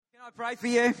Pray for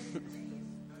you.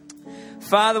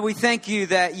 Father, we thank you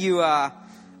that you are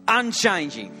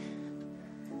unchanging.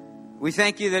 We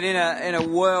thank you that in a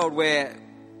world where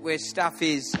stuff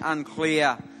is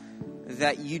unclear,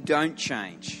 that you don't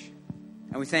change.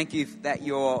 And we thank you that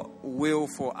your will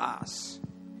for us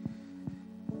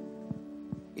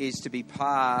is to be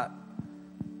part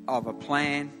of a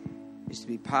plan, is to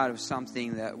be part of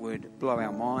something that would blow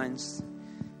our minds,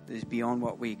 that is beyond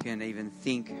what we can even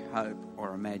think, hope,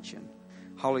 or imagine.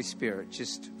 Holy Spirit,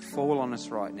 just fall on us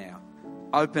right now.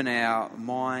 Open our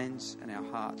minds and our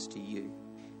hearts to you.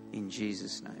 In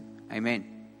Jesus' name.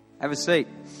 Amen. Have a seat.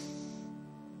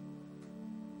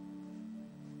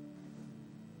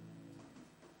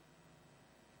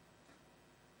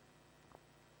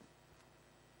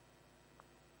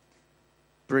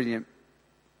 Brilliant.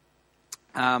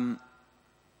 I'm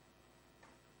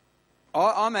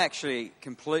actually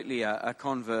completely a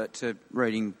convert to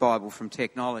reading Bible from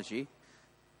technology.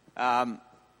 A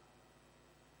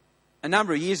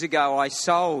number of years ago, I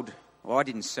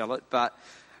didn't sell it, but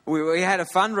we had a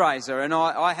fundraiser, and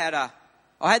I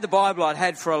had the Bible I'd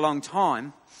had for a long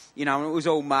time, and it was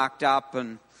all marked up,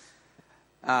 and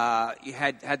you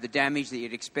had the damage that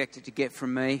you'd expected to get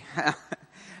from me,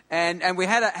 and we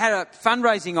had a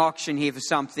fundraising auction here for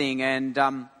something, and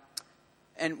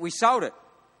we sold it.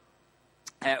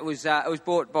 It was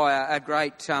bought by a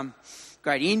great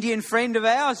Indian friend of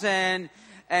ours, and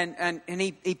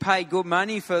he paid good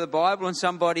money for the Bible, and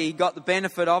somebody got the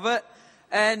benefit of it.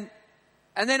 And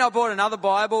then I bought another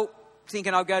Bible,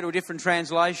 thinking I'd go to a different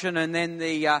translation, and then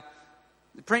the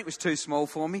print was too small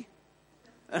for me,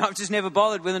 and I've just never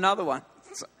bothered with another one.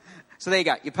 So there you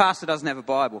go. Your pastor doesn't have a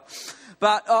Bible,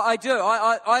 but I do.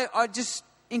 I just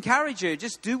encourage you,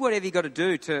 just do whatever you got to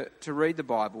do to read the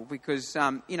Bible, because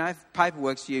if paper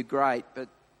works for you, great, but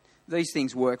these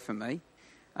things work for me.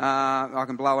 I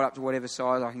can blow it up to whatever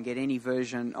size. I can get any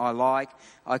version I like.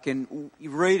 I can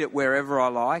read it wherever I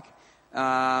like.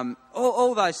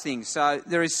 All those things. So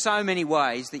there is so many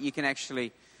ways that you can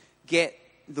actually get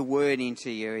the word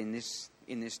into you in this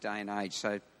day and age.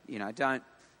 So don't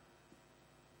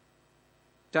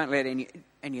let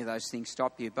any of those things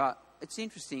stop you. But it's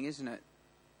interesting, isn't it?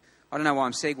 I don't know why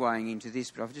I'm segueing into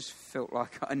this, but I've just felt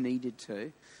like I needed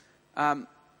to.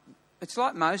 It's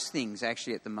like most things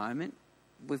actually at the moment.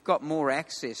 We've got more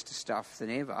access to stuff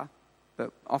than ever,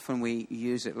 but often we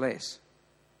use it less.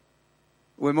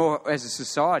 As a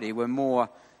society, we're more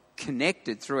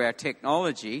connected through our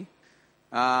technology,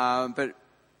 but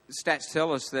stats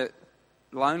tell us that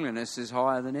loneliness is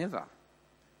higher than ever.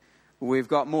 We've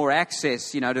got more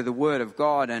access, to the Word of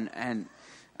God, and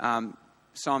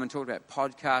Simon talked about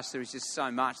podcasts. There is just so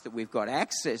much that we've got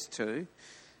access to.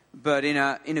 But in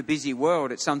a busy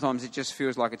world, sometimes it just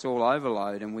feels like it's all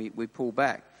overload, and we pull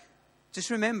back. Just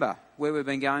remember where we've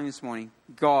been going this morning.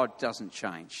 God doesn't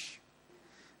change.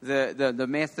 The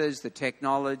methods, the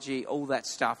technology, all that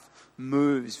stuff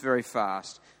moves very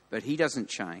fast, but He doesn't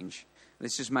change.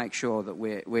 Let's just make sure that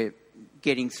we're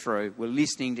getting through. We're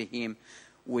listening to Him.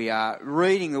 We are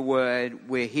reading the Word.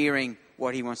 We're hearing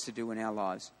what He wants to do in our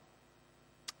lives.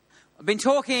 I've been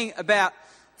talking about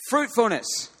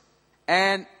fruitfulness,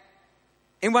 and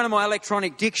in one of my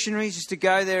electronic dictionaries, just to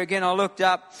go there again, I looked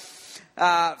up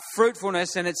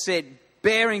fruitfulness, and it said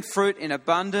bearing fruit in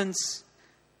abundance,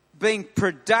 being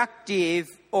productive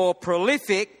or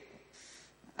prolific,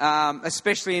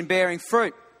 especially in bearing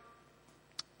fruit.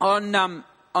 On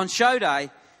show day,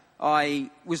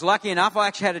 I was lucky enough. I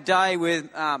actually had a day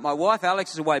with my wife.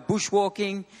 Alex is away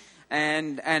bushwalking,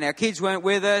 and our kids weren't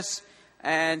with us,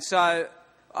 and so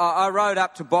I rode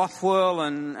up to Bothwell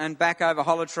and back over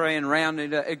Hollotree and round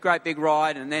a great big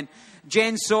ride. And then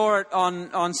Jen saw it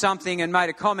on something and made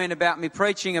a comment about me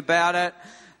preaching about it.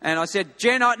 And I said,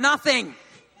 Jen, nothing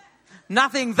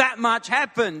that much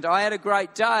happened. I had a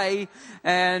great day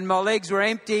and my legs were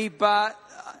empty, but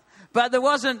there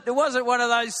wasn't one of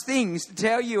those things to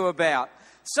tell you about.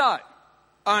 So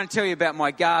I'm going to tell you about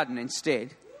my garden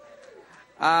instead.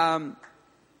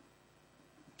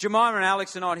 Jemima and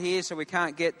Alex are not here, so we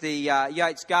can't get the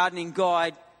Yates Gardening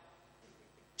Guide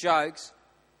jokes.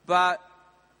 But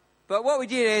what we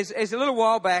did is a little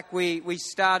while back, we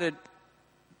started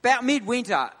about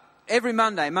midwinter, every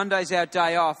Monday. Monday's our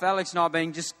day off. Alex and I have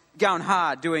been just going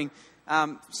hard doing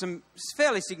some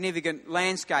fairly significant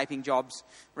landscaping jobs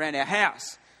around our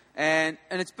house. And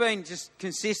it's been just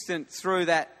consistent through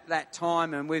that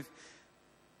time. And we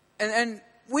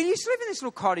used to live in this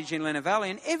little cottage in Lenna Valley,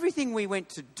 and everything we went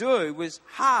to do was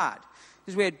hard.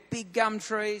 because we had big gum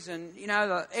trees and,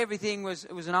 everything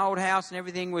it was an old house and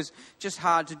everything was just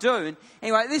hard to do. And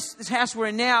anyway, this house we're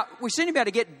in now, we seem to be able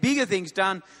to get bigger things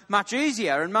done much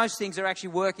easier, and most things are actually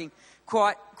working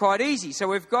quite easy. So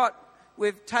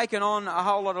we've taken on a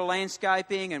whole lot of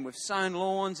landscaping, and we've sown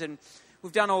lawns, and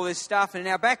we've done all this stuff. And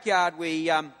in our backyard, we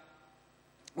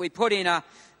put in a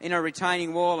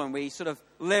retaining wall, and we sort of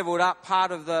levelled up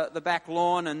part of the back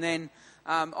lawn, and then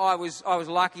I was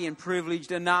lucky and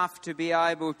privileged enough to be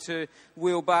able to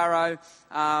wheelbarrow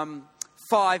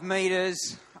 5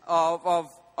 metres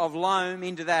of loam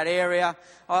into that area.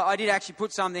 I did actually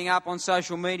put something up on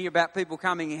social media about people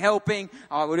coming and helping.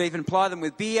 I would even ply them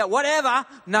with beer, whatever.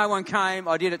 No one came.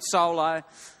 I did it solo.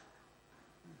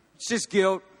 It's just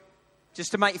guilt,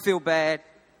 just to make you feel bad.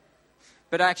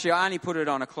 But actually, I only put it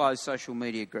on a closed social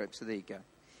media group, so there you go.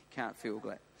 Can't feel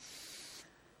glad.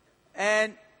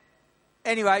 And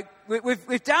anyway,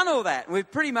 we've done all that. We've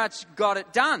pretty much got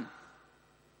it done.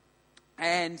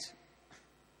 And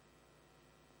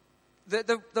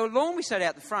the lawn we sowed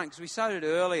out the front, because we sowed it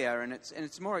earlier, and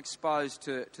it's more exposed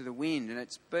to the wind, and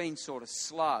it's been sort of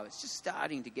slow. It's just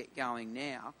starting to get going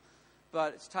now,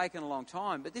 but it's taken a long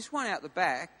time. But this one out the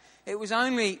back, it was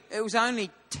only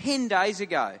 10 days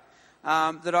ago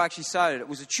that I actually sowed it. It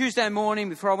was a Tuesday morning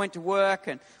before I went to work,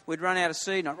 and we'd run out of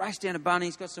seed, and I raced down to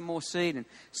Bunnings, got some more seed, and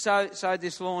sowed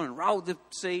this lawn and rolled the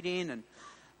seed in,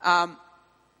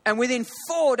 and within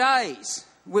 4 days.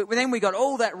 Then we got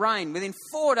all that rain. Within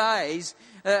 4 days,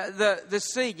 the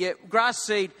seed, grass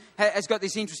seed, has got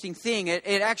this interesting thing.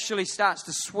 It actually starts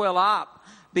to swell up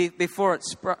before it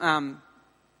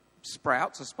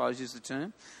sprouts, I suppose is the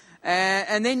term.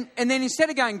 And then instead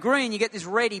of going green, you get this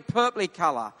reddy, purpley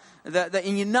colour. And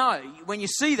when you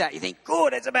see that, you think,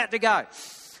 good, it's about to go.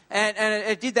 And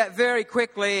it did that very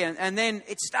quickly, and then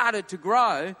it started to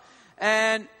grow.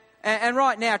 And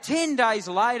right now, 10 days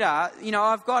later,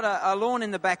 I've got a lawn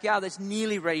in the backyard that's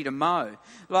nearly ready to mow.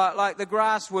 Like the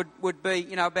grass would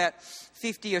be, about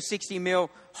 50 or 60 mil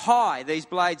high, these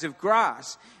blades of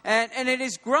grass. And it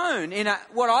has grown in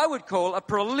what I would call a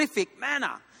prolific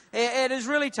manner. It has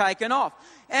really taken off.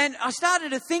 And I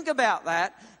started to think about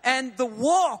that, and the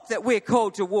walk that we're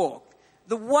called to walk,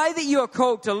 the way that you're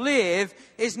called to live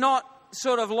is not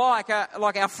sort of like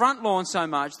our front lawn so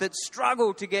much that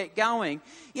struggle to get going.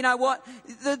 You know what?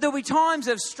 There'll be times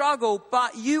of struggle,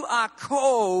 but you are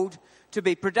called to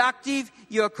be productive,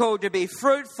 you're called to be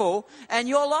fruitful, and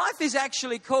your life is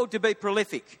actually called to be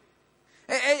prolific.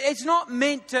 It's not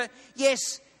meant to,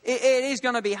 yes, it is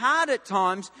going to be hard at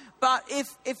times, but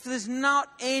if there's not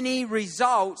any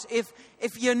results, if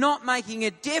you're not making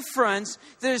a difference,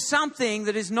 there's something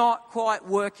that is not quite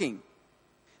working.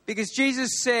 Because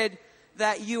Jesus said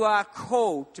that you are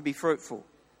called to be fruitful.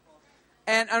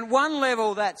 And on one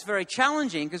level, that's very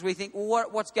challenging because we think, well,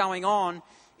 what's going on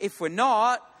if we're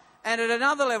not? And at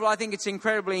another level, I think it's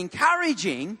incredibly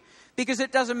encouraging because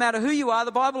it doesn't matter who you are.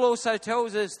 The Bible also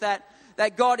tells us that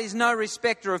God is no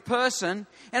respecter of person.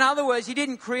 In other words, He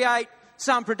didn't create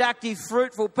some productive,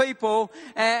 fruitful people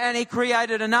and He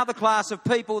created another class of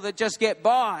people that just get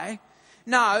by.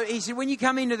 No, He said when you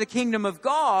come into the kingdom of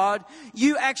God,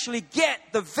 you actually get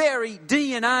the very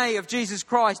DNA of Jesus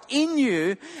Christ in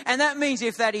you. And that means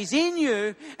if that is in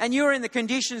you and you're in the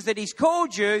conditions that He's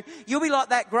called you, you'll be like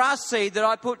that grass seed that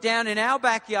I put down in our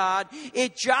backyard.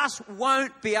 It just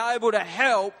won't be able to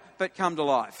help but come to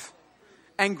life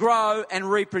and grow and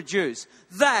reproduce.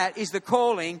 That is the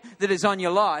calling that is on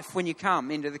your life when you come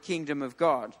into the kingdom of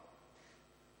God.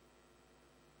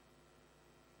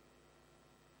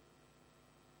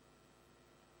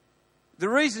 The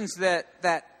reasons that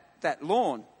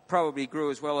lawn probably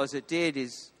grew as well as it did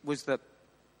was the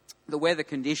weather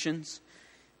conditions,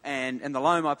 and the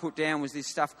loam I put down was this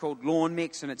stuff called lawn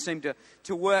mix, and it seemed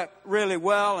to work really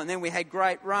well. And then we had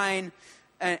great rain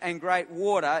and great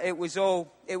water. It was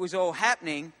all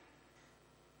happening,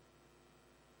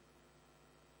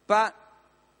 but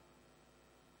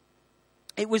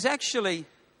it was actually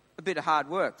a bit of hard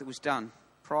work that was done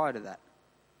prior to that.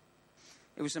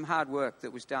 It was some hard work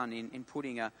that was done in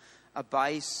putting a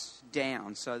base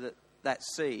down so that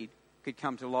seed could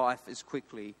come to life as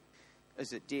quickly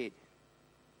as it did.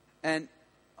 And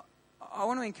I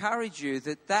want to encourage you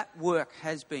that work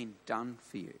has been done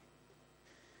for you.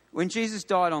 When Jesus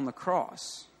died on the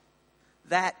cross,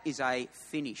 that is a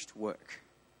finished work.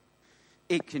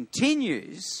 It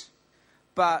continues,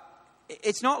 but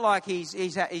it's not like he's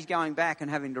going back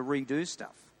and having to redo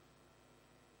stuff.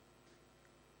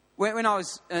 When I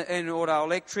was an auto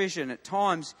electrician, at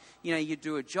times, you'd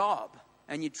do a job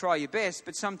and you'd try your best,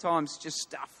 but sometimes just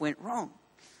stuff went wrong.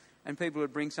 And people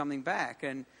would bring something back.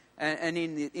 And And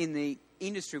in the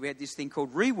industry, we had this thing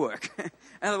called rework. In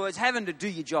other words, having to do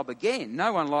your job again.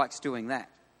 No one likes doing that.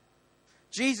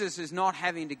 Jesus is not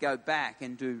having to go back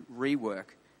and do rework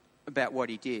about what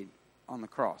he did on the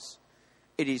cross.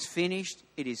 It is finished,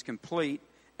 it is complete,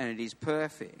 and it is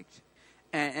perfect.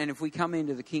 And if we come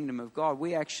into the kingdom of God,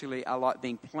 we actually are like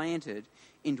being planted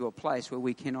into a place where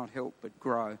we cannot help but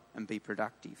grow and be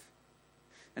productive.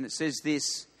 And it says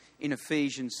this in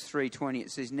Ephesians 3:20.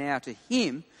 It says, "Now to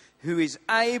him who is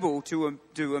able to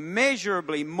do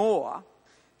immeasurably more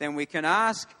than we can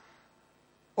ask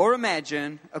or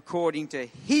imagine, according to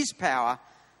his power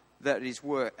that is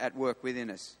at work within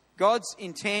us." God's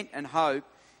intent and hope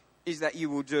is that he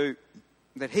will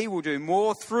do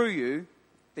more through you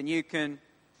than you can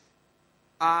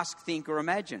ask, think, or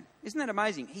imagine. Isn't that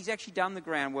amazing? He's actually done the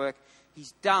groundwork.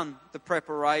 He's done the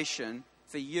preparation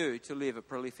for you to live a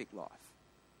prolific life.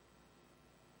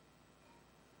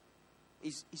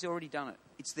 He's already done it.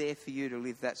 It's there for you to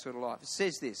live that sort of life. It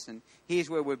says this, and here's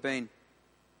where we've been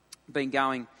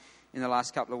going in the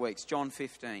last couple of weeks. John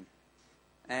 15.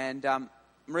 And I'm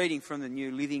reading from the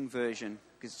New Living Version,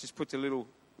 because it just puts a little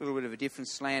bit of a different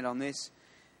slant on this.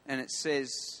 And it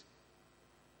says,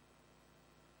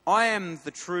 "I am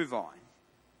the true vine."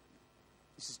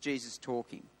 This is Jesus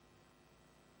talking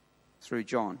through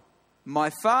John.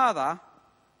 "My Father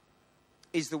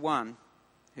is the one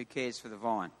who cares for the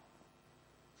vine.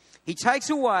 He takes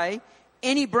away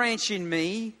any branch in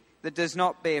me that does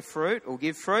not bear fruit or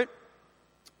give fruit,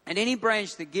 and any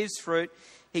branch that gives fruit,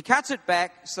 he cuts it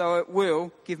back so it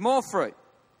will give more fruit.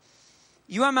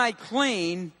 You are made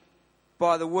clean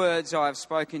by the words I have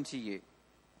spoken to you.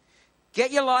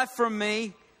 Get your life from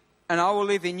me, and I will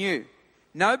live in you.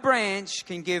 No branch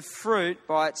can give fruit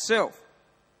by itself.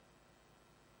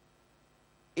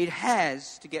 It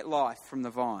has to get life from the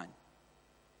vine."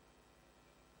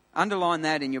 Underline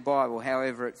that in your Bible,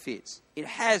 however it fits. It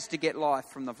has to get life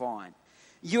from the vine.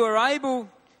 You are able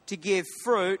to give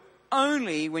fruit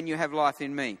only when you have life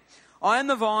in me. I am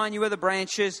the vine, you are the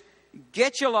branches.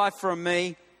 Get your life from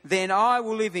me, then I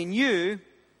will live in you,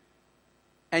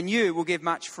 and you will give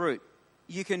much fruit.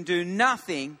 You can do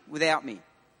nothing without me.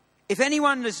 If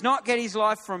anyone does not get his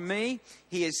life from me,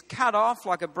 he is cut off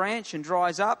like a branch and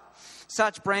dries up.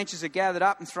 Such branches are gathered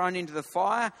up and thrown into the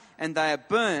fire, and they are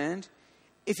burned.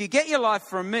 If you get your life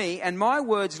from me and my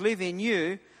words live in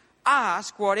you,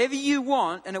 ask whatever you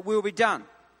want and it will be done.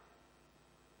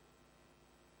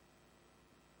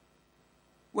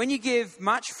 When you give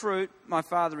much fruit, my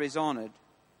Father is honoured.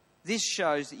 This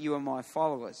shows that you are my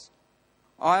followers.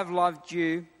 I have loved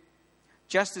you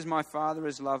just as my Father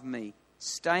has loved me.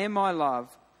 Stay in my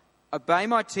love, obey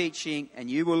my teaching, and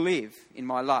you will live in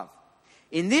my love.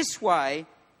 In this way,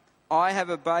 I have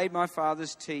obeyed my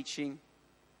Father's teaching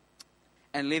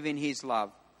and live in his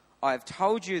love. I have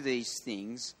told you these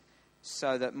things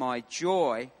so that my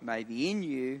joy may be in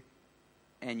you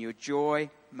and your joy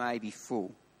may be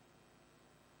full.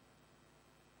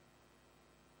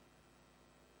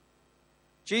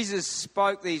 Jesus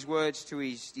spoke these words to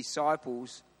his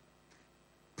disciples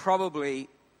probably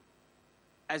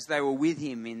as they were with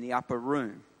him in the upper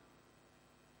room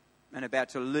and about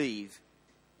to leave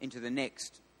into the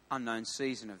next unknown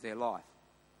season of their life.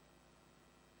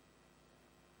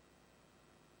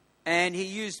 And he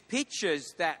used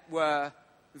pictures that were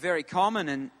very common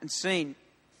and seen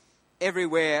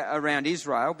everywhere around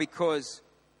Israel, because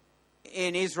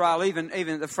in Israel, even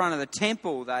at the front of the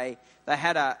temple, they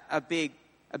had a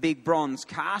big bronze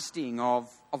casting of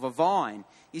a vine.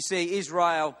 You see,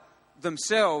 Israel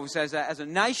themselves as a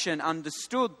nation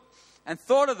understood and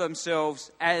thought of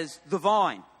themselves as the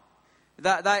vine.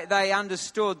 They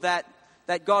understood that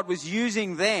God was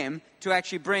using them to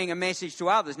actually bring a message to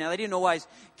others. Now, they didn't always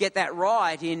get that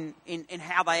right in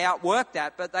how they outworked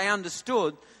that, but they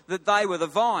understood that they were the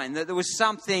vine, that there was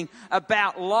something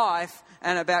about life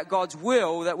and about God's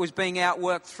will that was being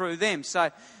outworked through them. So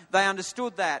they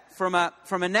understood that. From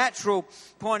a natural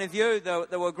point of view,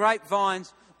 there were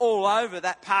grapevines all over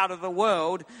that part of the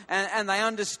world, and they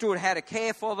understood how to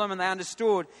care for them, and they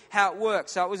understood how it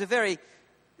worked. So it was a very,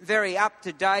 very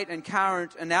up-to-date and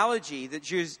current analogy that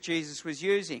Jesus was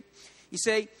using. You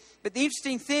see, but the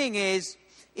interesting thing is,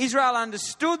 Israel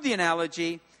understood the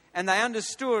analogy, and they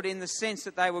understood in the sense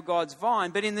that they were God's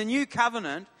vine. But in the new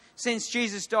covenant, since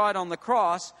Jesus died on the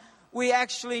cross, we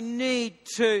actually need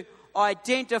to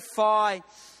identify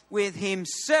with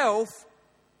himself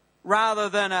rather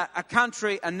than a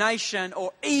country, a nation,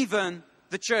 or even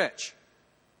the church.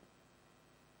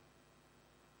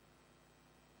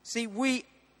 See, we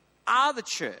are the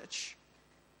church.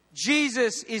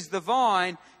 Jesus is the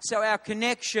vine, so our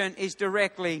connection is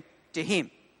directly to him.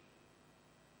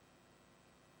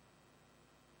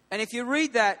 And if you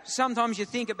read that, sometimes you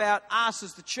think about us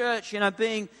as the church,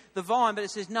 being the vine. But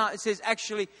it says, no, it says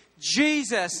actually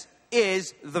Jesus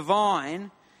is the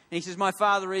vine. And he says, my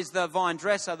Father is the vine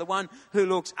dresser, the one who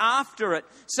looks after it.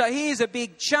 So here's a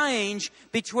big change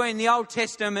between the Old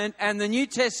Testament and the New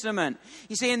Testament.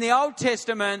 You see, in the Old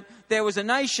Testament, there was a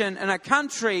nation and a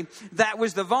country that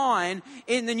was the vine.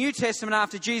 In the New Testament,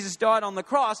 after Jesus died on the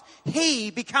cross,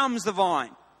 he becomes the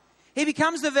vine. He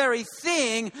becomes the very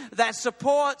thing that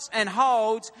supports and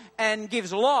holds and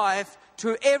gives life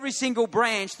to every single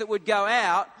branch that would go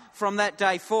out from that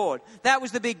day forward. That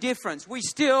was the big difference. We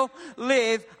still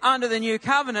live under the new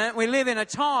covenant. We live in a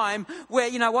time where,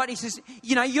 he says,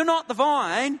 you're not the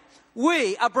vine.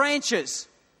 We are branches.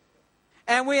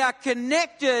 And we are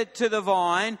connected to the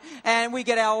vine, and we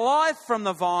get our life from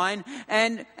the vine.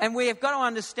 And we have got to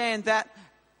understand that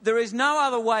there is no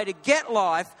other way to get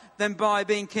life than by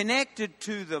being connected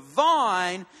to the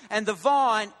vine, and the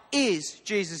vine is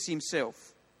Jesus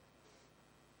himself.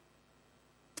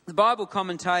 The Bible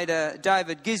commentator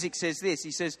David Gizik says this.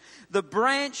 He says, the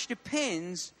branch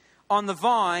depends on the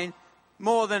vine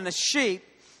more than the sheep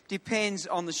depends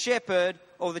on the shepherd,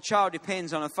 or the child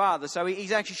depends on a father. So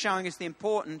he's actually showing us the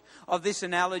importance of this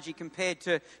analogy compared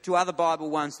to other Bible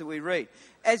ones that we read.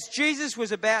 As Jesus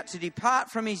was about to depart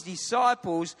from his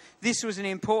disciples, this was an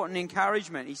important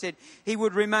encouragement. He said he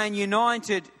would remain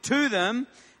united to them,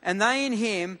 and they in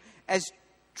him as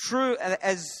truly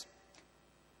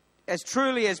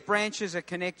as branches are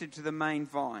connected to the main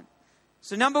vine.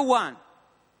 So number one,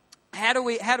 how do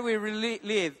we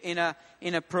live in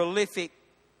a prolific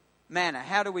manner?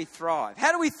 How do we thrive?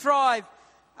 How do we thrive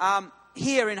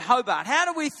here in Hobart? How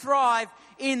do we thrive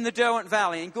in the Derwent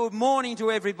Valley? And good morning to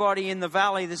everybody in the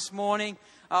valley this morning.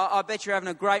 I bet you're having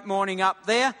a great morning up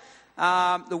there.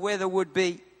 The weather would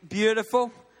be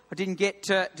beautiful. I didn't get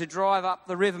to drive up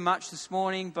the river much this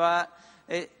morning, but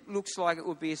it looks like it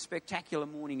would be a spectacular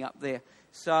morning up there.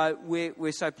 So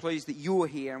we're so pleased that you're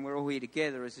here and we're all here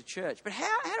together as a church. But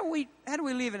how do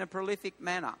we live in a prolific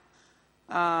manner?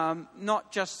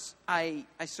 Not just a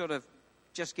sort of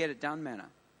just get it done manner.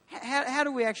 How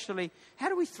do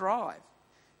we thrive?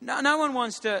 No one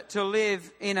wants to live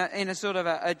in a sort of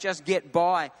a just get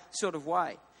by sort of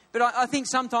way. But I think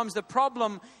sometimes the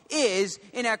problem is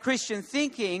in our Christian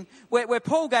thinking, where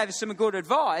Paul gave us some good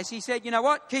advice. He said, you know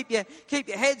what, keep your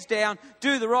heads down,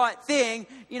 do the right thing.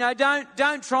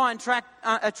 Don't try and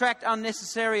attract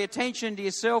unnecessary attention to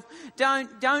yourself.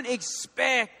 Don't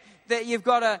expect that you've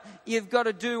got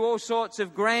to do all sorts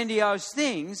of grandiose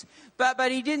things.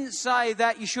 But he didn't say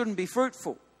that you shouldn't be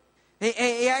fruitful.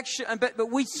 He actually, but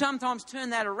we sometimes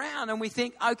turn that around and we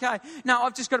think, okay, no,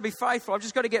 I've just got to be faithful. I've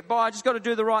just got to get by. I've just got to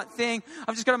do the right thing.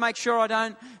 I've just got to make sure I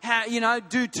don't,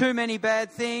 do too many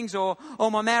bad things, or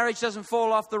my marriage doesn't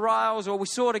fall off the rails, or we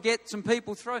sort of get some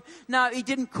people through. No, he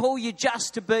didn't call you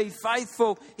just to be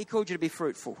faithful. He called you to be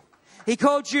fruitful. He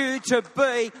called you to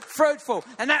be fruitful,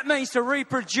 and that means to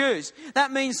reproduce.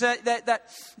 That means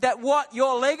that what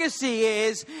your legacy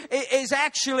is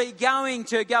actually going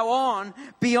to go on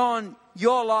beyond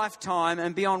your lifetime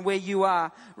and beyond where you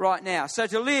are right now. So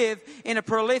to live in a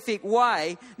prolific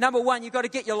way, number one, you've got to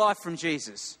get your life from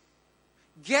Jesus.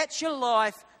 Get your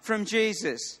life from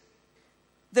Jesus.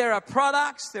 There are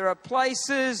products, there are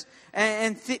places,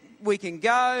 and we can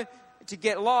go to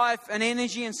get life and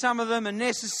energy, and some of them are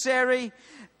necessary.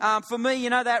 For me,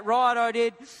 that ride I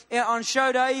did on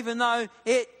show day, even though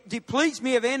it depletes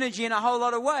me of energy in a whole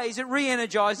lot of ways, it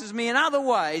re-energizes me in other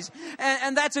ways.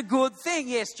 And that's a good thing.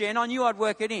 Yes, Jen, I knew I'd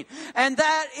work it in. And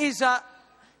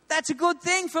that's a good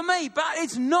thing for me, but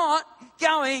it's not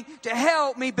going to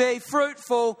help me be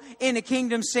fruitful in a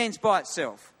kingdom sense by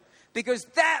itself. Because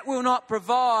that will not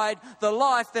provide the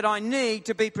life that I need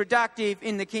to be productive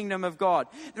in the kingdom of God.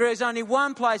 There is only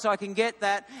one place I can get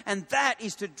that, and that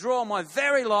is to draw my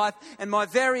very life and my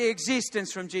very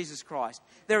existence from Jesus Christ.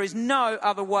 There is no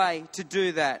other way to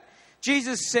do that.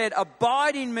 Jesus said,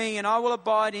 abide in me and I will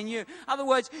abide in you. In other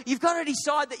words, you've got to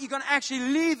decide that you're going to actually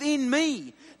live in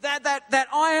me. That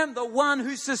I am the one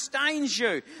who sustains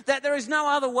you. That there is no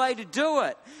other way to do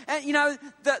it. And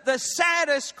the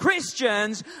saddest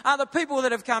Christians are the people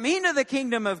that have come into the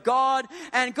kingdom of God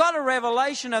and got a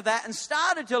revelation of that and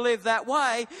started to live that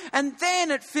way. And then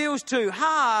it feels too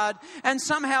hard and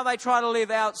somehow they try to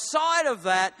live outside of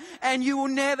that, and you will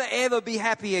never ever be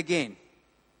happy again.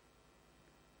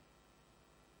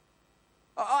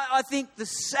 I think the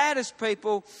saddest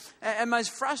people and most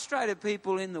frustrated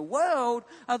people in the world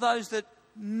are those that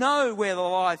know where the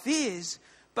life is,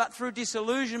 but through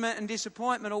disillusionment and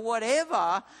disappointment or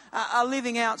whatever, are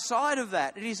living outside of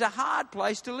that. It is a hard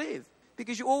place to live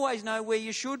because you always know where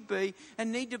you should be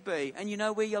and need to be, and you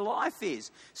know where your life is.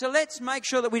 So let's make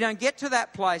sure that we don't get to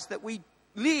that place, that we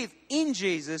live in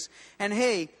Jesus and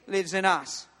He lives in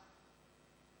us.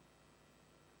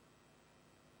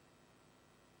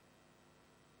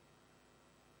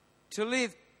 To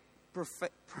live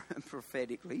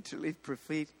prophetically, to live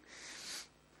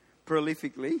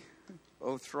prolifically,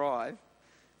 or thrive.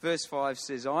 Verse 5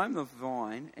 says, I am the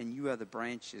vine and you are the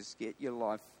branches. Get your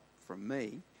life from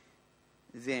me.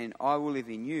 Then I will live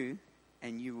in you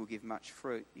and you will give much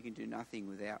fruit. You can do nothing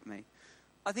without me.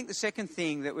 I think the second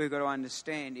thing that we've got to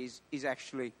understand is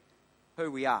actually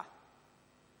who we are.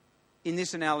 In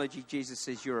this analogy, Jesus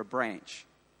says you're a branch.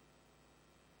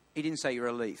 He didn't say you're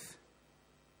a leaf.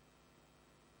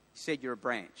 He said you're a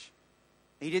branch.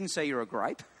 He didn't say you're a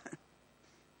grape.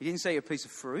 He didn't say you're a piece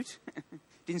of fruit. He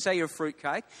didn't say you're a fruit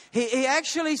cake. He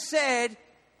actually said,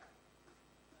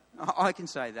 I can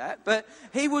say that, but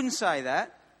he wouldn't say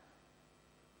that.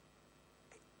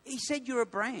 He said you're a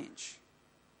branch,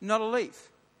 not a leaf.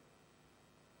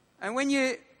 And when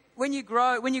you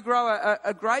grow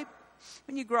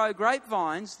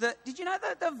grapevines, did you know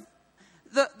that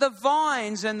the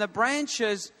vines and the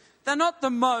branches, they're not the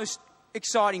most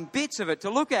exciting bits of it to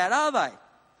look at, are they?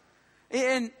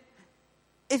 And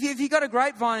if you've got a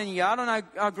grapevine in your yard, I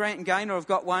know Grant and Gaynor have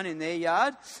got one in their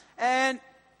yard, and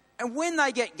when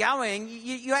they get going,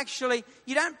 you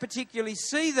don't particularly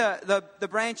see the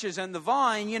branches and the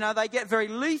vine. You know, they get very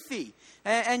leafy,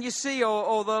 and you see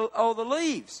all the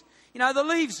leaves. You know, the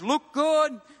leaves look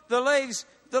good. The leaves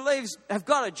have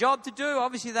got a job to do.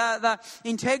 Obviously, they're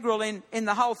integral in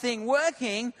the whole thing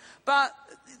working, but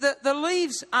the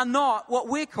leaves are not what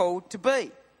we're called to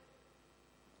be.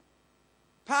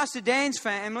 Pastor Dan's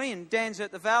family, and Dan's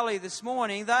at the Valley this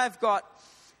morning, they've got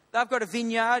a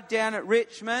vineyard down at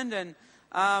Richmond, and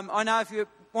I know if you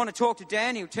want to talk to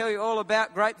Dan, he'll tell you all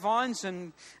about grapevines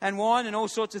and wine and all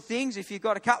sorts of things if you've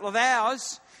got a couple of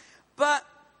hours. But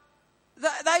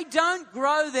they don't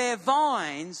grow their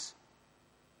vines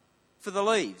for the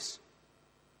leaves.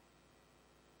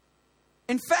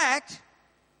 In fact,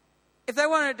 if they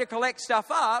wanted to collect stuff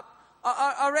up,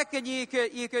 I reckon you'd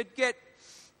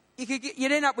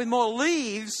end up with more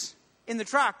leaves in the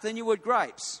truck than you would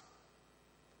grapes.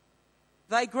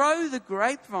 They grow the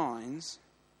grapevines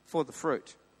for the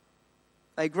fruit.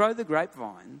 They grow the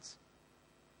grapevines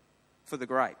for the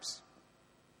grapes.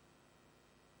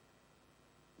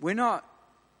 We're not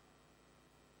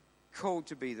called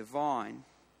to be the vine.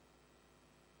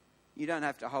 You don't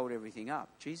have to hold everything up.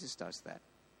 Jesus does that.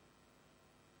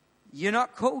 You're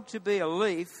not called to be a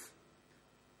leaf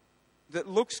that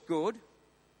looks good,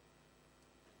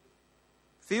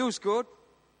 feels good,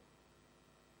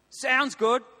 sounds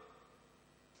good,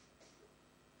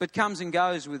 but comes and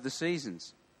goes with the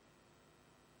seasons.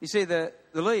 You see, the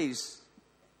leaves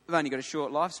have only got a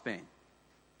short lifespan.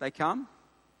 They come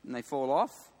and they fall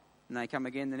off and they come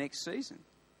again the next season.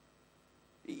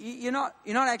 You're not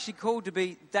actually called to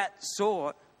be that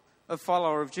sort of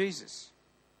follower of Jesus,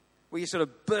 where you sort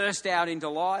of burst out into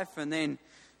life and then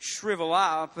shrivel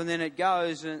up and then it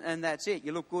goes and that's it.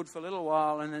 You look good for a little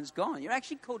while and then it's gone. You're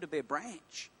actually called to be a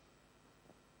branch.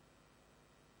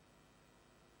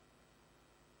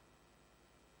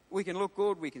 We can look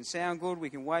good, we can sound good, we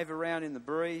can wave around in the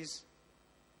breeze,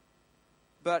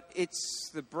 but it's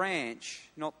the branch,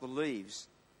 not the leaves,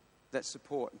 that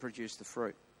support and produce the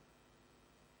fruit.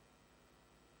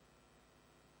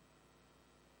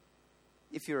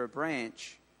 If you're a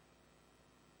branch,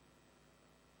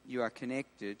 you are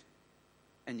connected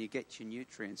and you get your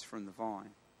nutrients from the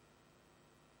vine.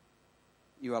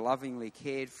 You are lovingly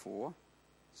cared for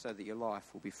so that your life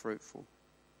will be fruitful.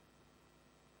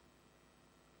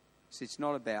 So it's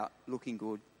not about looking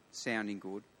good, sounding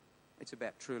good. It's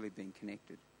about truly being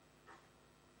connected.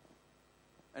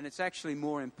 And it's actually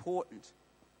more important.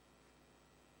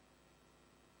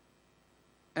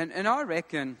 And I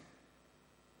reckon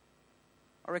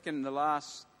the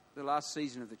last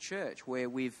season of the church, where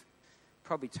we've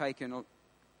probably taken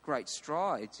great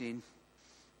strides in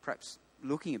perhaps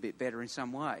looking a bit better in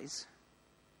some ways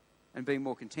and being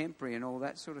more contemporary and all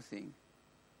that sort of thing.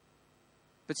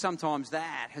 But sometimes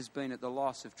that has been at the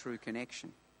loss of true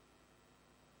connection,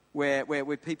 where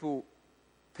people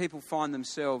find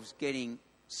themselves getting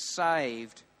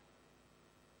saved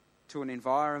to an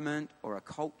environment or a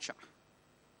culture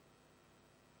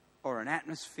or an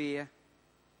atmosphere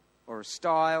or a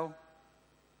style.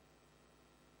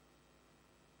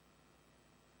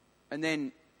 And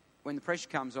then when the pressure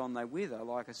comes on, they wither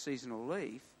like a seasonal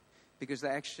leaf because they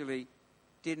actually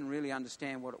didn't really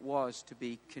understand what it was to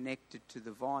be connected to the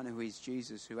vine, who is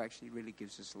Jesus, who actually really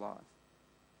gives us life.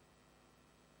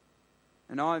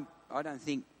 And I don't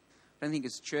think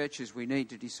as churches we need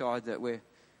to decide that we're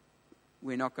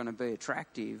not going to be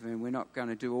attractive and we're not going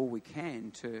to do all we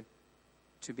can to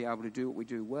be able to do what we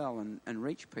do well and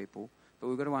reach people. But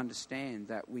we've got to understand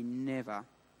that we never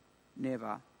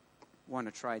want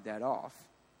to trade that off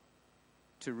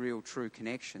to real, true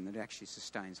connection that actually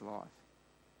sustains life.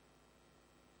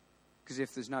 Because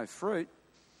if there's no fruit,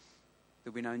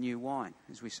 there'll be no new wine,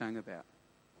 as we sang about.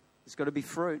 There's got to be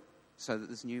fruit so that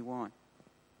there's new wine.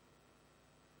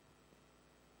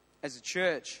 As a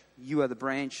church, you are the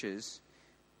branches.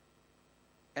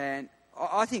 And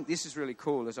I think this is really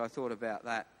cool as I thought about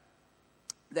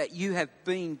that you have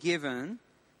been given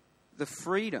the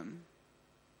freedom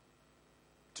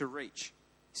to reach.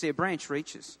 See, a branch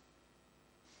reaches.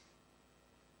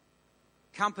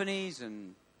 Companies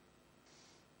and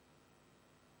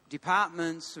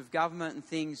departments of government and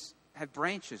things have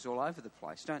branches all over the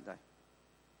place, don't they?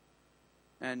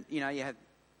 And, you have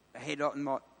a head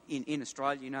in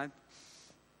Australia,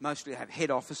 mostly have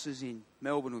head offices in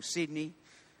Melbourne or Sydney,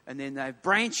 and then they have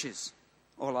branches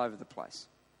all over the place.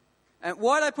 And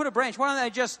why do they put a branch? Why don't they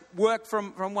just work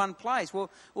from one place? Well,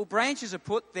 branches are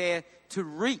put there to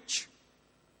reach,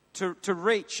 to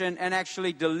reach and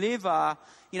actually deliver,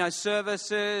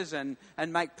 services and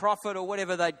make profit or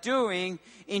whatever they're doing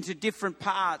into different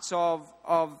parts of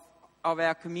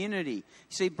our community. You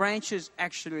see, branches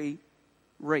actually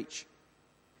reach.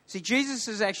 See, Jesus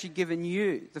has actually given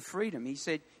you the freedom. He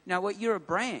said, you're a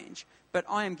branch, but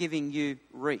I am giving you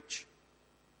reach.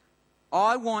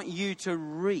 I want you to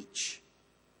reach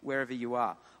wherever you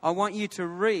are. I want you to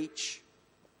reach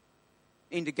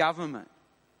into government.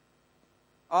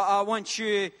 I want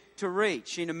you to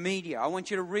reach into media. I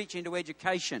want you to reach into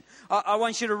education. I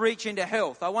want you to reach into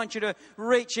health. I want you to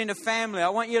reach into family. I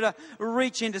want you to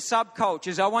reach into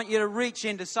subcultures. I want you to reach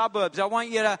into suburbs. I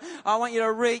want you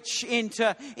to reach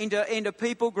into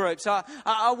people groups.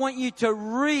 I want you to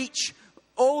reach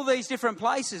all these different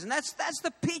places. And that's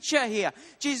the picture here.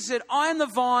 Jesus said, I am the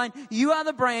vine, you are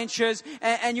the branches,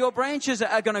 and your branches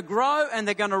are going to grow and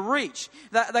they're going to reach.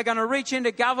 They're going to reach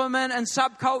into government and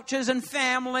subcultures and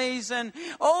families and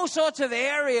all sorts of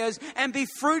areas and be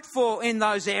fruitful in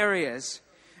those areas.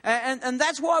 And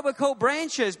that's why we're called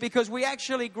branches, because we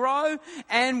actually grow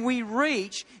and we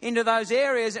reach into those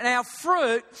areas, and our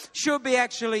fruit should be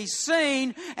actually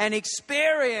seen and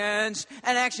experienced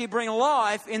and actually bring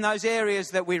life in those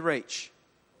areas that we reach.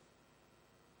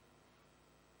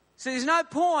 So there's no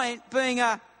point being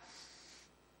a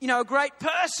great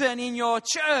person in your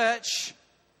church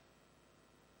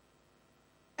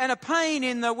and a pain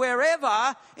in the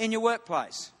wherever in your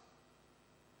workplace.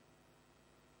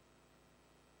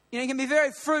 You can be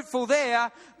very fruitful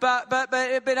there, but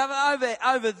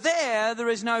over there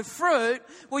is no fruit.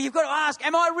 Well, you've got to ask,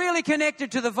 am I really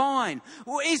connected to the vine?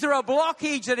 Or is there a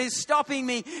blockage that is stopping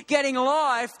me getting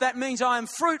life? That means I am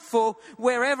fruitful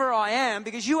wherever I am,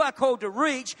 because you are called to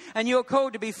reach and you're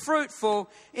called to be fruitful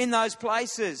in those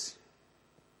places.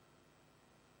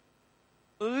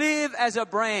 Live as a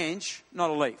branch, not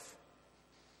a leaf.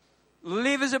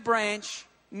 Live as a branch,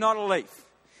 not a leaf.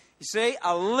 You see,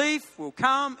 a leaf will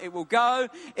come, it will go,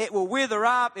 it will wither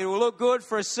up, it will look good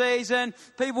for a season,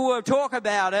 people will talk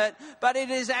about it, but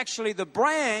it is actually the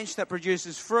branch that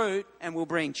produces fruit and will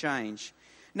bring change.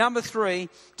 Number 3,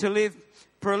 to live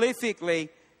prolifically,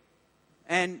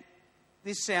 and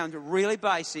this sounds really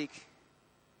basic,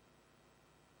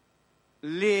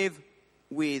 live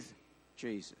with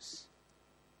Jesus.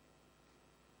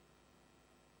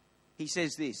 He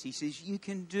says this, he says, you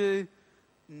can do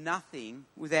nothing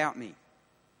without me.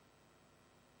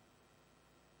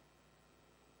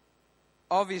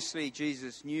 Obviously,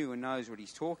 Jesus knew and knows what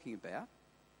he's talking about.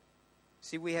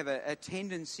 See, we have a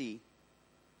tendency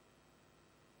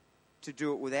to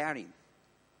do it without him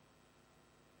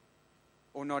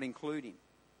or not include him.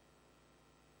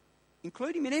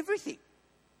 Include him in everything.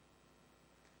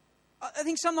 I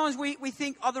think sometimes we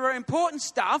think, there are important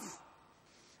stuff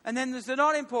and then there's the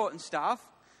not important stuff.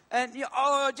 And,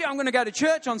 I'm going to go to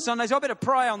church on Sundays. I better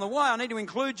pray on the way. I need to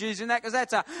include Jesus in that, because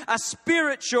that's a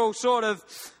spiritual sort of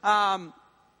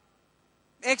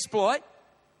exploit.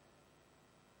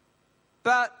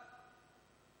 But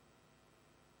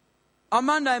on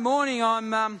Monday morning,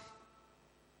 I'm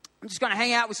just going to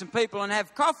hang out with some people and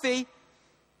have coffee.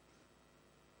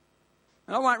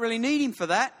 And I won't really need him for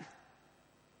that.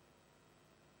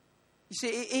 You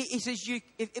see, he says,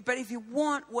 but if you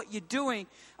want what you're doing,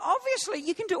 obviously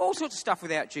you can do all sorts of stuff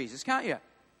without Jesus, can't you?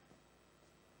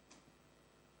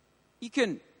 You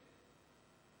can,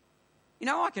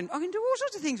 I can do all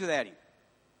sorts of things without him.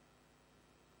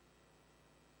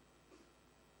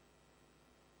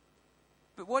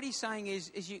 But what he's saying is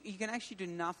you can actually do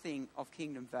nothing of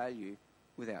kingdom value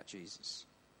without Jesus.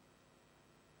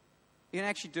 You can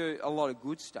actually do a lot of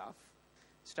good stuff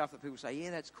that people say,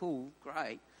 yeah, that's cool,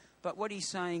 great. But what he's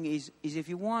saying is if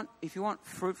you want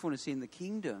fruitfulness in the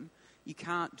kingdom, you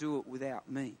can't do it without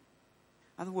me.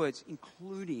 In other words,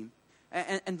 include him.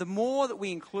 And the more that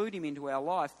we include him into our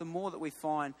life, the more that we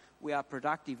find we are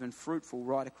productive and fruitful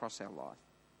right across our life.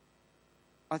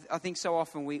 I think so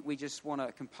often we just want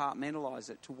to compartmentalise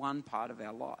it to one part of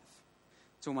our life.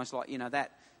 It's almost like,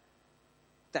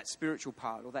 that spiritual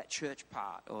part or that church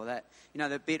part or that,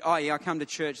 the bit, I come to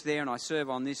church there and I serve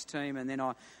on this team and then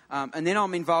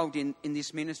I'm involved in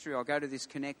this ministry. I'll go to this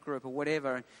connect group or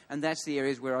whatever, and that's the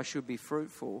areas where I should be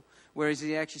fruitful. Whereas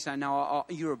he actually saying, no,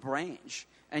 you're a branch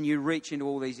and you reach into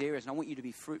all these areas and I want you to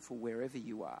be fruitful wherever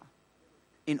you are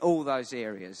in all those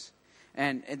areas.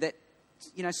 And that,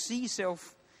 see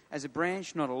yourself as a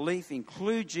branch, not a leaf.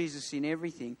 Include Jesus in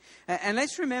everything. And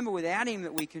let's remember, without him,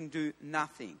 that we can do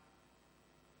nothing.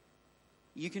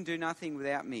 You can do nothing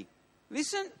without me.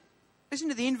 Listen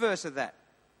to the inverse of that.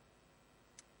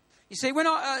 You see, when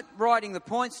I writing the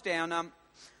points down,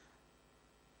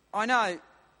 I know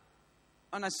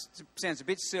it sounds a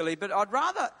bit silly, but I'd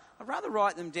rather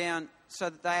write them down so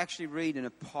that they actually read in a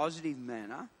positive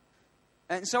manner.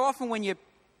 And so often when you're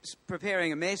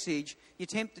preparing a message, you're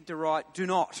tempted to write, do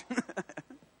not.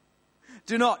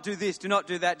 Do not do this, do not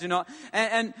do that, do not.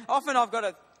 And often I've got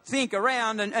to think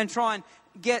around and try and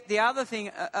get the other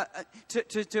thing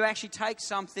to actually take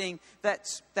something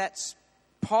that's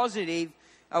positive,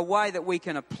 a way that we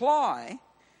can apply.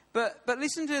 But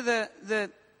listen to the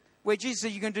where Jesus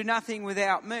said you can do nothing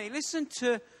without me. Listen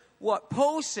to what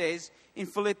Paul says in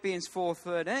Philippians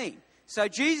 4:13. So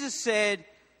Jesus said,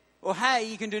 well, hey,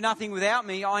 you can do nothing without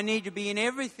me. I need to be in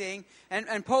everything.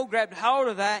 And Paul grabbed hold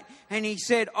of that and he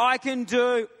said, I can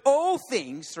do all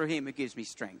things through him who gives me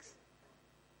strength.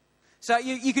 So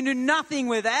you can do nothing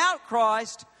without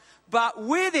Christ, but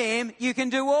with him you can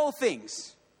do all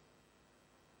things.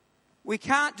 We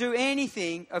can't do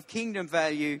anything of kingdom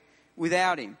value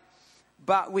without him,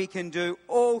 but we can do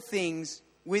all things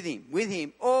with him. With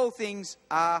him, all things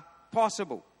are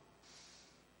possible.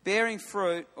 Bearing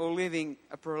fruit or living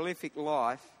a prolific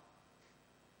life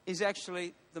is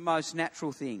actually the most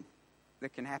natural thing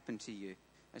that can happen to you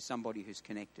as somebody who's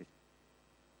connected.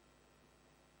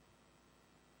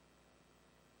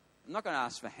 I'm not going to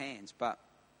ask for hands, but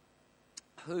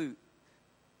who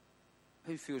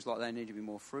feels like they need to be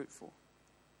more fruitful?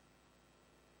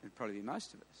 It'd probably be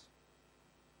most of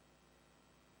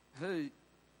us.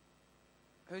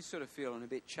 Who's sort of feeling a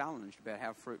bit challenged about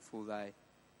how fruitful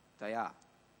they are?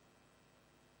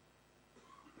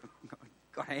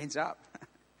 Got hands up.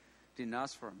 Didn't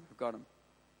ask for them. I've got them.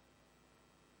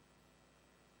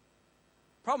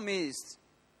 Problem is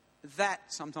that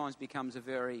sometimes becomes a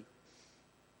very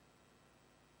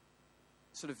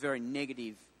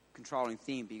negative, controlling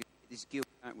thing because this guilt,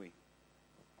 don't we?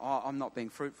 Oh, I'm not being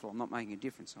fruitful. I'm not making a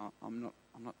difference. I'm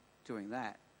not doing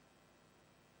that.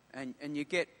 And you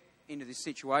get into this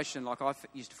situation like I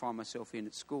used to find myself in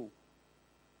at school.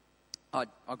 I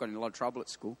got in a lot of trouble at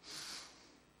school.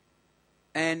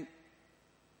 And,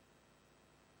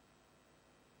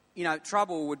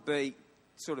 trouble would be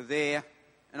sort of there,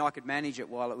 and I could manage it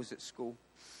while it was at school.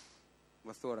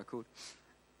 I thought I could.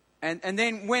 And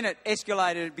then when it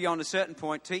escalated beyond a certain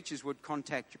point, teachers would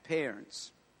contact your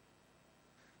parents.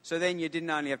 So then you didn't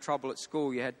only have trouble at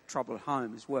school, you had trouble at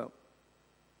home as well.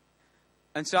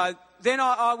 And so then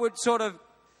I would sort of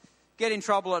get in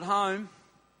trouble at home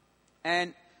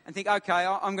and think, okay,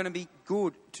 I'm going to be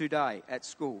good today at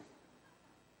school.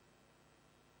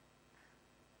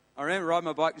 I remember riding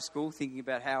my bike to school thinking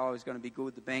about how I was going to be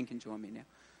good. The band can join me now.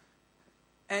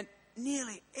 And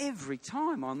nearly every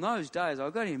time on those days, I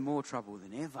got in more trouble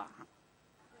than ever.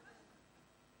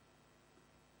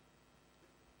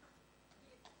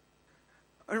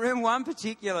 I remember one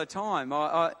particular time,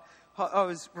 I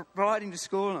was riding to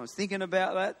school and I was thinking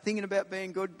about that, thinking about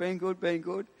being good.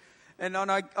 And then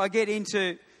I get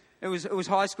into, it was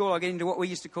high school, I get into what we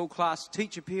used to call class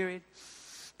teacher period.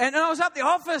 And I was up the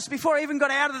office before I even got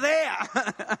out of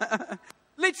there.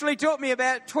 Literally took me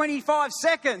about 25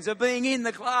 seconds of being in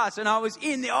the class and I was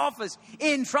in the office,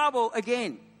 in trouble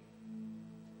again.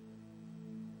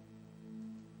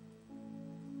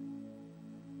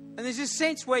 And there's this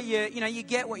sense where you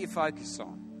get what you focus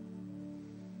on.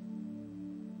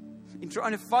 In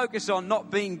trying to focus on not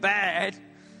being bad,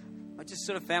 I just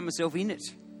sort of found myself in it.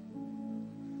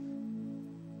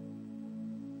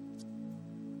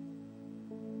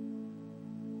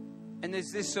 And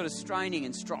there's this sort of straining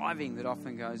and striving that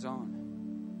often goes on.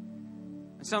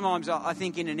 And sometimes I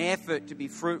think in an effort to be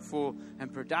fruitful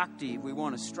and productive, we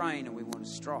want to strain and we want to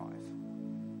strive.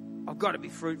 I've got to be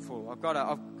fruitful. It's got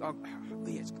to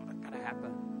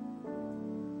happen.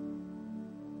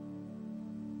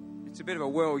 It's a bit of a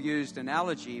well-used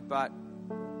analogy, but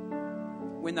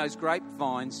when those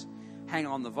grapevines hang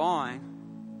on the vine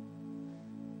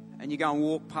and you go and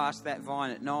walk past that vine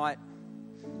at night,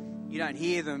 you don't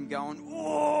hear them going,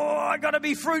 "Oh, I got to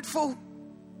be fruitful."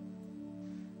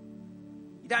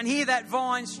 You don't hear that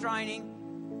vine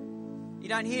straining. You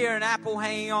don't hear an apple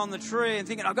hanging on the tree and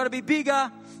thinking, "I've got to be bigger.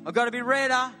 I've got to be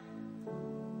redder."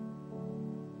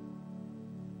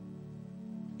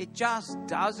 It just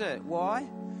does it. Why?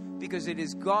 Because it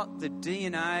has got the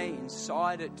DNA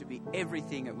inside it to be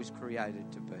everything it was created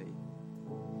to be.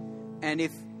 And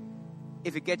if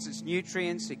it gets its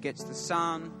nutrients, it gets the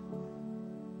sun,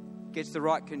 gets the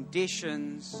right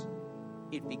conditions,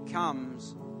 it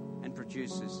becomes and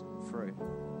produces fruit.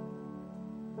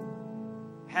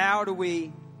 How do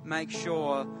we make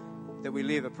sure that we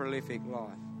live a prolific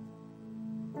life?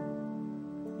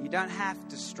 You don't have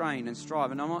to strain and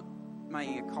strive. And I'm not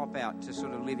making a cop-out to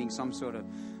sort of living some sort of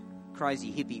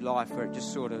crazy hippie life where it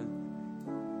just sort of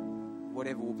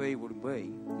whatever will be.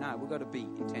 No, we've got to be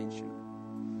intentional.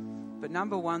 But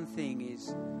number one thing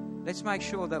is, let's make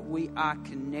sure that we are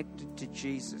connected to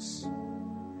Jesus.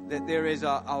 That there is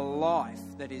a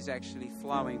life that is actually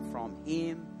flowing from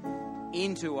Him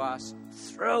into us,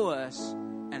 through us,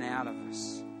 and out of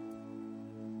us.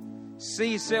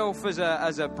 See yourself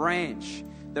as a branch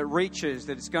that reaches,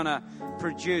 that it's going to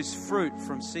produce fruit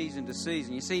from season to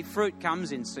season. You see, fruit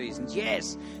comes in seasons.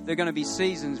 Yes, there are going to be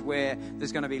seasons where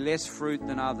there's going to be less fruit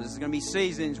than others. There's going to be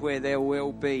seasons where there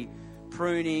will be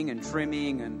pruning and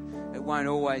trimming, and it won't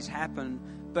always happen.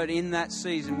 But in that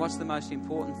season, what's the most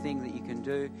important thing that you can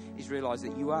do is realise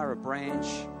that you are a branch,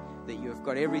 that you have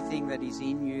got everything that is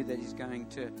in you that is going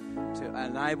to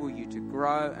enable you to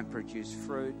grow and produce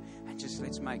fruit. And just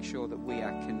let's make sure that we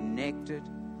are connected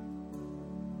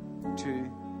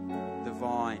to the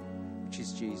vine, which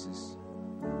is Jesus.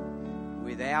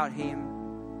 Without Him,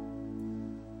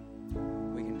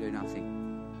 we can do nothing.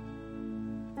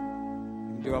 We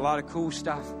can do a lot of cool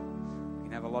stuff. We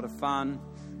can have a lot of fun.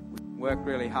 We can work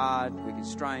really hard. We can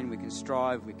strain. We can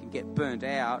strive. We can get burnt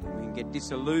out. We can get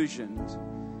disillusioned.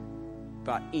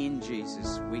 But in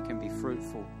Jesus, we can be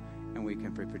fruitful and we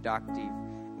can be productive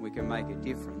and we can make a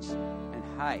difference. And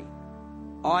hey,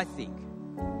 I think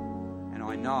and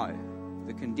I know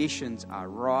the conditions are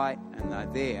right and they're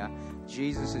there.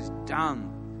 Jesus has done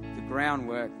the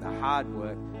groundwork, the hard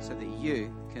work, so that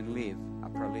you can live a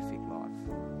prolific life.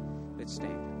 Let's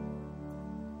stand.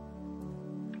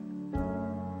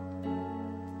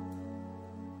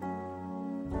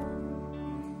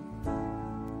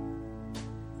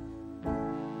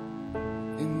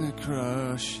 In the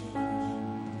crushing,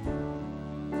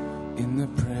 in the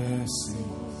pressing,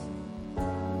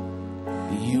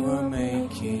 you are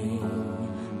making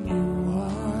new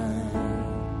wine.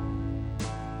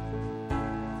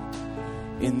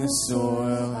 In the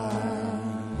soil I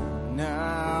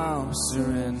now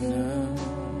surrender.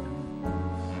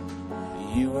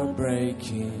 You are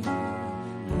breaking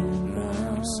new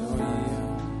ground.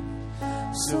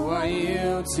 So I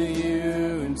yield to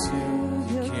you until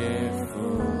you care for me.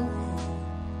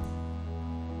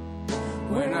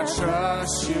 When I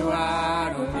trust you,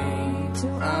 I don't need to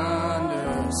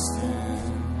understand.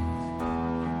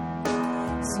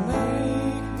 So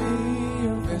make me a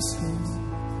vessel,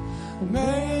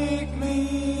 make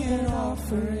me an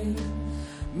offering,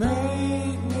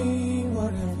 make me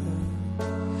whatever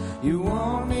you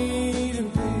want me to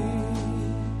be.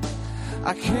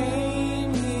 I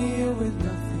came here with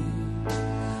nothing,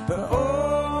 but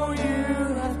all you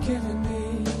have given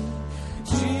me.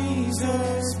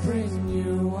 Jesus, bring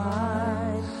new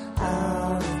wine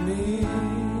out of me.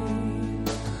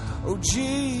 Oh,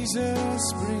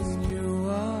 Jesus, bring new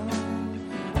wine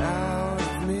out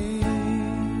of me.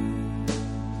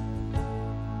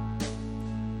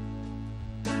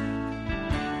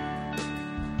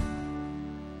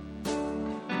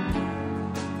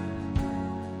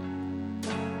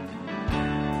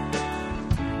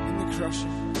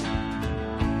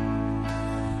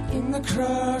 In the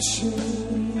crushing,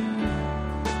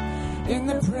 in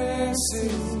the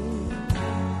pressing,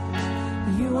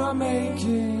 you are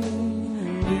making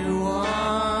new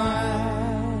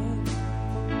wine.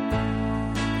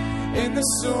 In the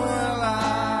soil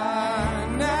I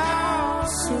now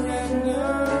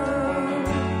surrender.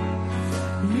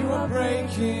 You are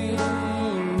breaking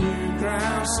new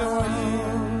ground. So I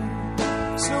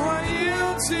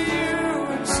yield to you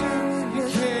until you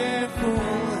care for me.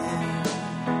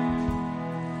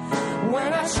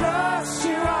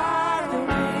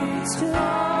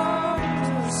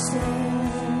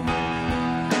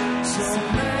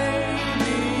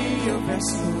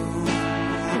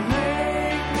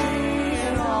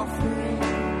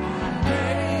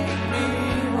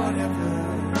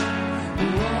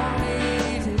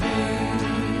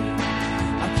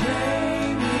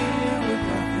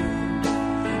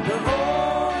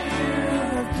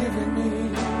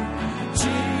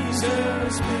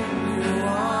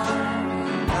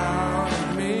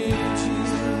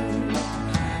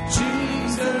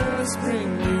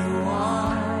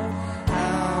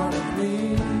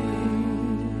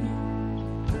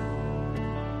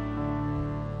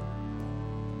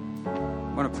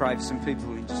 pray for some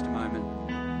people in just a moment.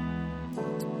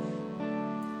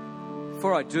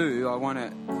 Before I do, I want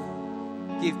to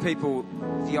give people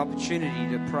the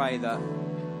opportunity to pray the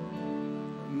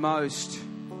most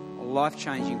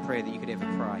life-changing prayer that you could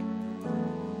ever pray.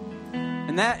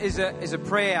 And that is a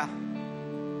prayer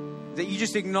that you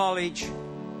just acknowledge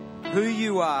who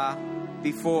you are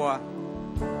before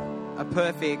a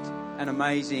perfect and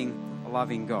amazing,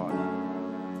 loving God.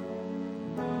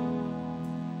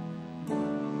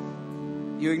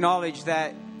 You acknowledge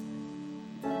that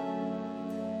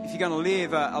if you're going to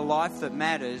live a life that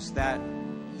matters, that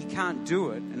you can't do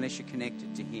it unless you're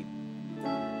connected to Him.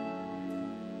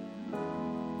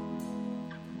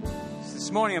 So this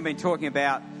morning I've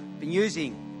been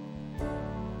using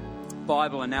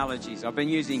Bible analogies. I've been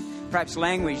using perhaps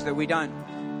language that we don't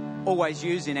always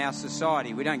use in our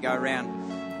society. We don't go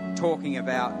around talking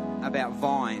about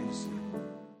vines.